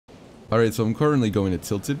Alright, so I'm currently going to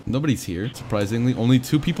Tilted. Nobody's here, surprisingly. Only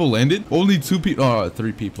 2 people landed. Only 2 people. Oh,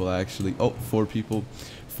 3 people, actually. Oh, 4 people.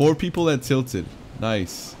 4 people at Tilted.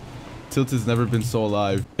 Nice. Tilted's never been so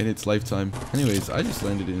alive in its lifetime. Anyways, I just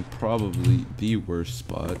landed in probably the worst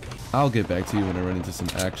spot. I'll get back to you when I run into some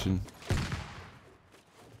action.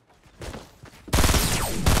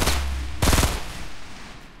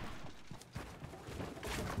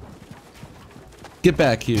 Get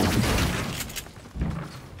back here.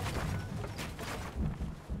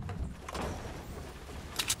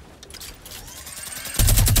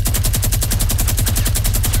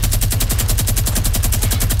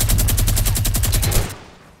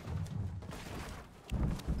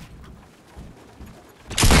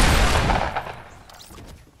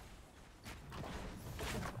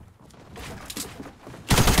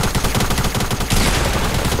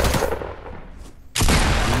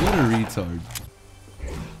 What a retard.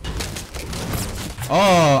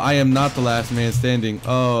 Oh, I am not the last man standing.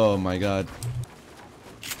 Oh my god.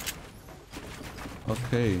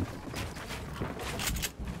 Okay.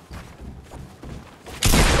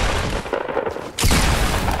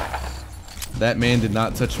 That man did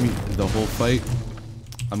not touch me the whole fight.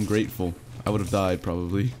 I'm grateful. I would have died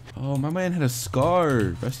probably. Oh, my man had a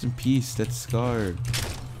scar. Rest in peace, that scar.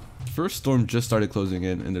 First storm just started closing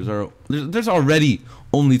in, and there's already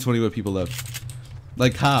only 21 people left.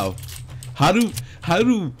 Like how? How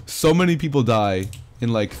do so many people die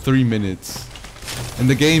in like 3 minutes? And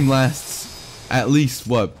the game lasts at least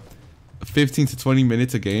what? 15 to 20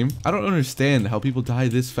 minutes a game? I don't understand how people die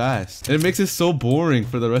this fast. And it makes it so boring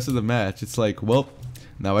for the rest of the match. It's like, well,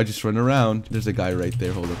 now I just run around. There's a guy right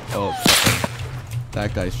there. Hold up. Oh,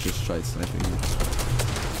 that guy's just tried sniping me.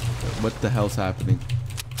 What the hell's happening?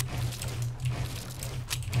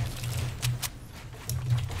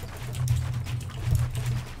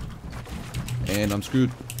 And I'm screwed.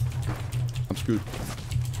 I'm screwed.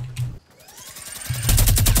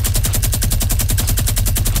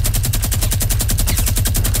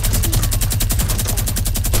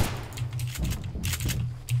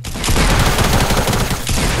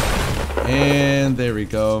 And there we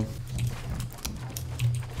go.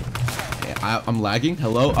 Yeah, I'm lagging.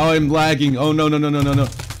 Hello? Oh, I'm lagging. Oh, no, no, no, no, no, no.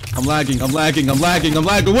 I'm lagging. I'm lagging. I'm lagging. I'm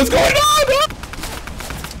lagging. What's going on?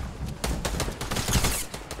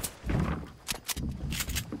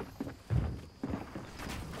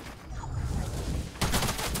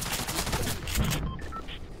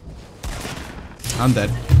 I'm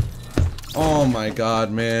dead. Oh my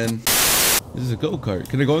god, man. This is a go-kart.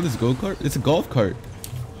 Can I go in this go-kart? It's a golf cart.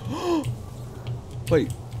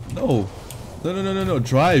 Wait, no. No, no, no, no, no.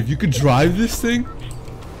 Drive. You could drive this thing?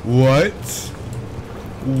 What?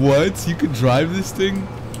 What? You could drive this thing?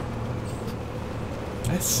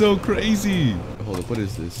 That's so crazy. Hold up, what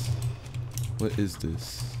is this? What is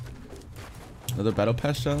this? Another battle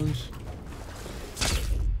pass challenge?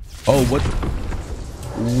 Oh, what?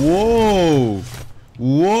 Whoa.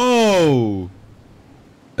 Whoa.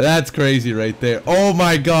 That's crazy right there. Oh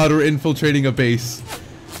my god, we're infiltrating a base.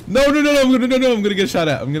 No, no, no, no, I'm gonna get shot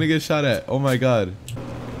at. I'm gonna get shot at. Oh my god.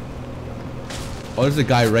 Oh, there's a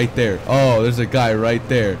guy right there. Oh, there's a guy right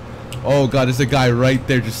there. Oh god, there's a guy right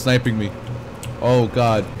there just sniping me. Oh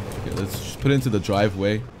god. Okay, let's just put it into the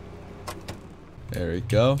driveway. There we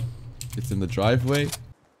go. It's in the driveway.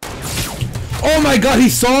 Oh my god, he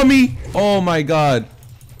saw me. Oh my god.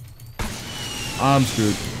 I'm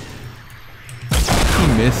screwed. He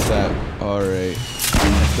missed that. Alright.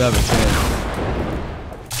 Still have a chance.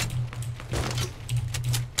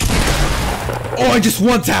 Oh, I just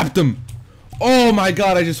one-tapped him. Oh my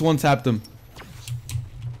god, I just one-tapped him.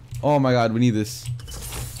 Oh my god, we need this.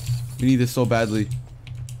 We need this so badly.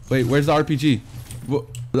 Wait, where's the RPG? What?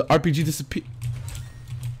 The RPG disappeared.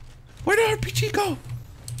 Where did RPG go?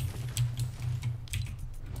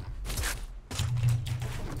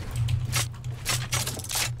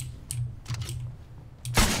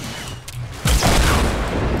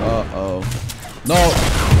 Uh-oh. No.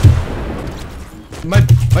 My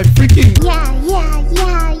freaking... Yeah.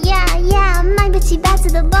 My bitchy bad to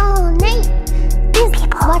the bone, Nate. These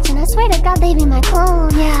watching, I swear to God, they be my clone.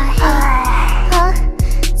 Yeah.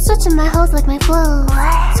 Switching my hoes like my flow.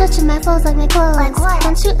 Switching my flows like my clothes.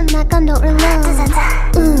 I'm shooting that gun, don't reload.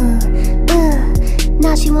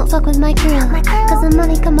 Now she won't fuck with my crew. Cause the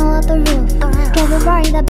money come all out the roof. Get the Rari that